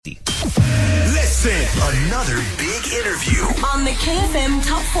Trytsman. Another big interview on the KFM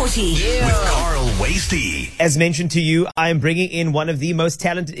Top 40 with Carl Wastie. As mentioned to you, I am bringing in one of the most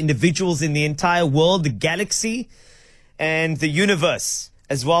talented individuals in the entire world, the galaxy and the universe,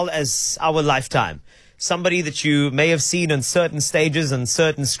 as well as our lifetime. Somebody that you may have seen on certain stages, on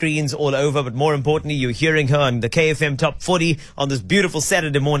certain screens all over, but more importantly, you're hearing her on the KFM Top 40 on this beautiful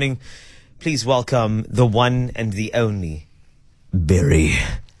Saturday morning. Please welcome the one and the only, Berry.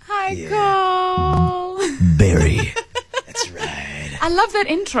 Hi, Carl. Berry. That's right. I love that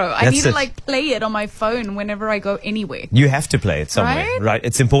intro. I That's need to it. play it on my phone whenever I go anywhere. You have to play it somewhere, right?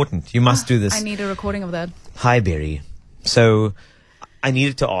 It's important. You must do this. I need a recording of that. Hi, Berry. So, I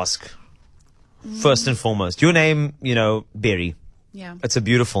needed to ask, first and foremost, your name, Berry. Yeah. It's a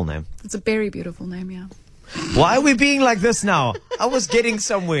beautiful name. It's a very beautiful name, yeah. Why are we being like this now? I was getting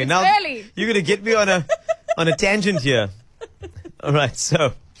somewhere. Now early. you're going to get me on a tangent here. All right,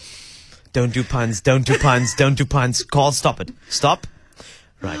 so don't do puns. Carl, stop it. Stop.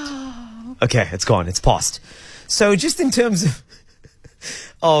 Right. Okay, it's gone. It's past. So just in terms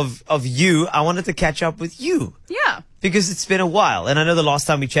of you, I wanted to catch up with you. Yeah. Because it's been a while. And I know the last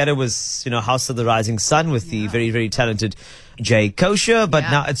time we chatted was, House of the Rising Sun with the very, very talented Jay Kosher. But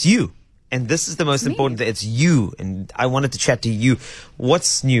now it's you. And this is the most important thing. It's you. And I wanted to chat to you.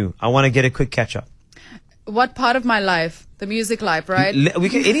 What's new? I want to get a quick catch up. What part of my life? The music life, right? We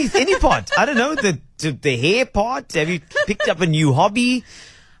can any part. I don't know, the hair part. Have you picked up a new hobby?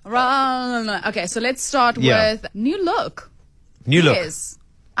 Wrong. Okay, so let's start with new look. New look. Yes.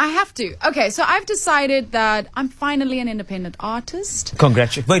 I have to. Okay, so I've decided that I'm finally an independent artist.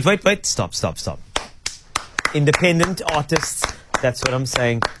 Congratulations. Wait. Stop. Independent artists. That's what I'm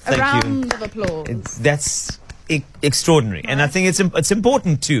saying. Thank A you. round of applause. That's extraordinary. Right. And I think it's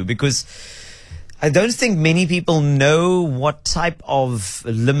important too, because I don't think many people know what type of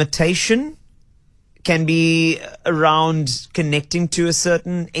limitation can be around connecting to a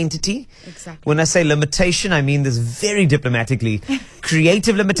certain entity. Exactly. When I say limitation, I mean this very diplomatically.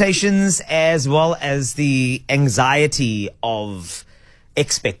 Creative limitations as well as the anxiety of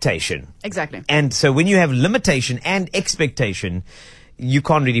expectation. Exactly. And so when you have limitation and expectation, you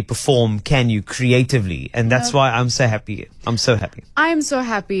can't really perform, can you, creatively? And that's why I'm so happy. I'm so happy. I am so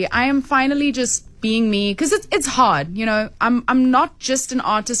happy. I am finally just being me, because it's hard, I'm not just an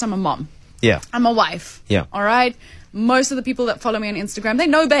artist, I'm a mom. Yeah. I'm a wife. Yeah. All right. Most of the people that follow me on Instagram, they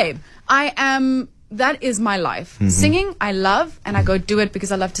know, babe. That is my life. Mm-hmm. Singing, I love, and I go do it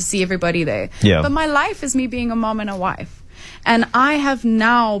because I love to see everybody there. Yeah. But my life is me being a mom and a wife. And I have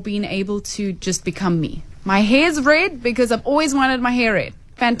now been able to just become me. My hair's red because I've always wanted my hair red.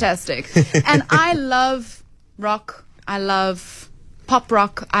 Fantastic. And I love rock. I love pop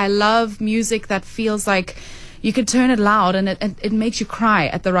rock. I love music that feels like you could turn it loud and it makes you cry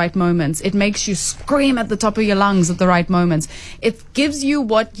at the right moments. It makes you scream at the top of your lungs at the right moments. It gives you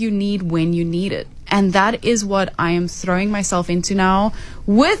what you need when you need it. And that is what I am throwing myself into now,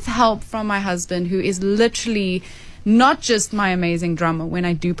 with help from my husband, who is literally not just my amazing drummer when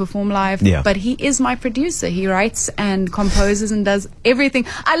I do perform live, but he is my producer. He writes and composes and does everything.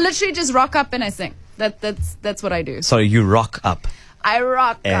 I literally just rock up and I sing. That's what I do. So you rock up. I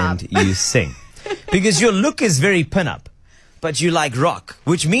rock up. And you sing. Because your look is very pin-up, but you like rock,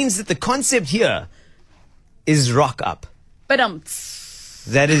 which means that the concept here is rock up.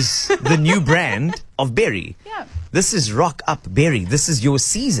 That is the new brand of Berry. Yeah. This is rock up Berry. This is your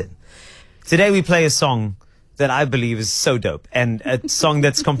season. Today we play a song that I believe is so dope, and a song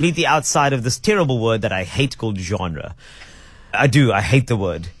that's completely outside of this terrible word that I hate called genre. I hate the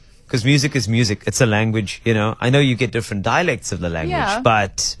word, because music is music. It's a language, I know you get different dialects of the language,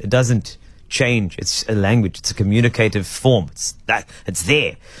 but it doesn't change. It's a language. It's a communicative form. It's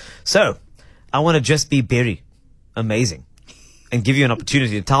there. So I want to just be Berry, amazing, and give you an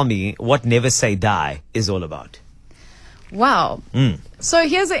opportunity to tell me what Never Say Die is all about. Wow. So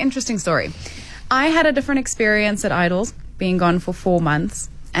here's an interesting story. I had a different experience at Idols, being gone for 4 months.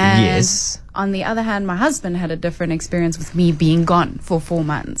 And on the other hand, my husband had a different experience with me being gone for 4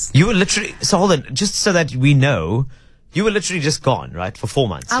 months. You were literally, so hold on, just so that we know, you were literally just gone, right? For 4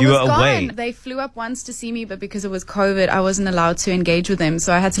 months. You were away. They flew up once to see me, but because it was COVID, I wasn't allowed to engage with them.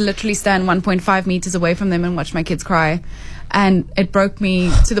 So I had to literally stand 1.5 meters away from them and watch my kids cry. And it broke me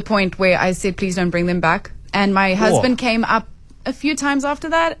to the point where I said, please don't bring them back. And my husband came up a few times after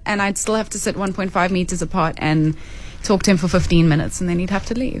that, and I'd still have to sit 1.5 meters apart and talk to him for 15 minutes, and then he'd have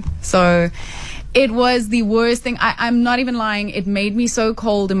to leave. So it was the worst thing. I'm not even lying. It made me so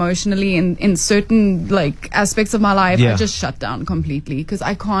cold emotionally in certain aspects of my life. I just shut down completely because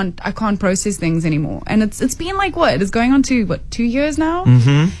I can't process things anymore. And it's been it's going on to 2 years now.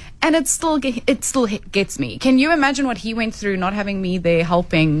 And it still gets me. Can you imagine what he went through not having me there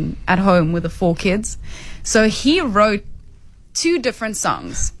helping at home with the 4 kids? So he wrote 2 different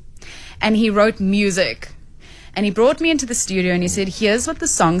songs, and he wrote music, and he brought me into the studio and he said, here's what the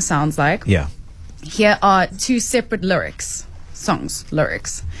song sounds like. Yeah. Here are 2 separate lyrics.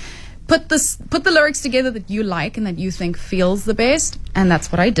 Put the lyrics together that you like and that you think feels the best. And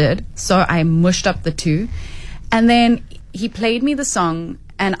that's what I did. So I mushed up the 2. And then he played me the song,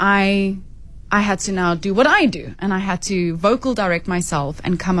 and I had to now do what I do. And I had to vocal direct myself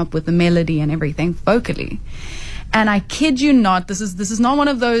and come up with the melody and everything vocally. And I kid you not, this is not one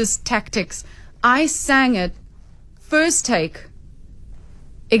of those tactics. I sang it first take,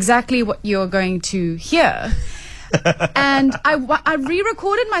 exactly what you're going to hear. And I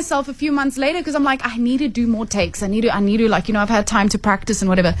re-recorded myself a few months later because I'm like, I need to do more takes. I need to like, I've had time to practice and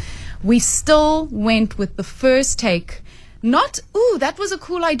whatever. We still went with the first take. Not, ooh, that was a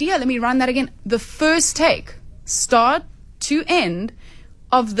cool idea, let me run that again. The first take, start to end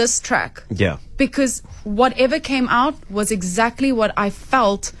of this track. Yeah. Because whatever came out was exactly what I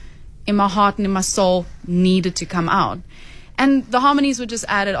felt in my heart and in my soul needed to come out. And the harmonies were just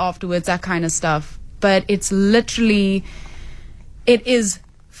added afterwards, that kind of stuff. But it's literally, it is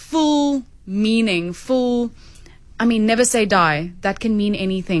full meaning, never say die. That can mean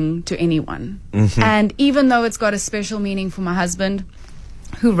anything to anyone. Mm-hmm. And even though it's got a special meaning for my husband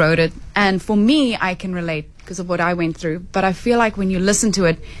who wrote it, and for me, I can relate because of what I went through. But I feel like when you listen to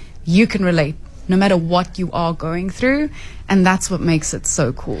it, you can relate no matter what you are going through. And that's what makes it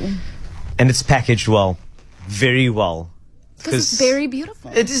so cool. And it's packaged well, very well. Because it's very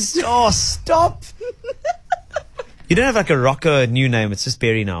beautiful. It is, oh, stop. You don't have like a rocker new name. It's just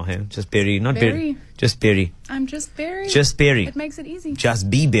Berry now, hey? Just Berry, not Berry. Just Berry. I'm just Berry. Just Berry. It makes it easy.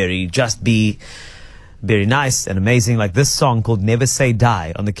 Just be Berry. Just be very nice and amazing. Like this song called Never Say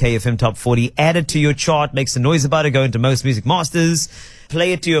Die on the KFM Top 40. Add it to your chart. Makes a noise about it. Go into most music masters.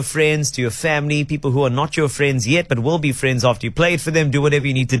 Play it to your friends, to your family, people who are not your friends yet, but will be friends after you play it for them. Do whatever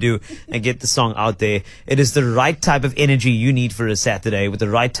you need to do and get the song out there. It is the right type of energy you need for a Saturday with the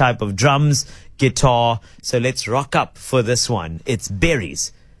right type of drums, guitar. So let's rock up for this one. It's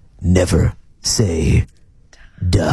Berry's Never Say Die.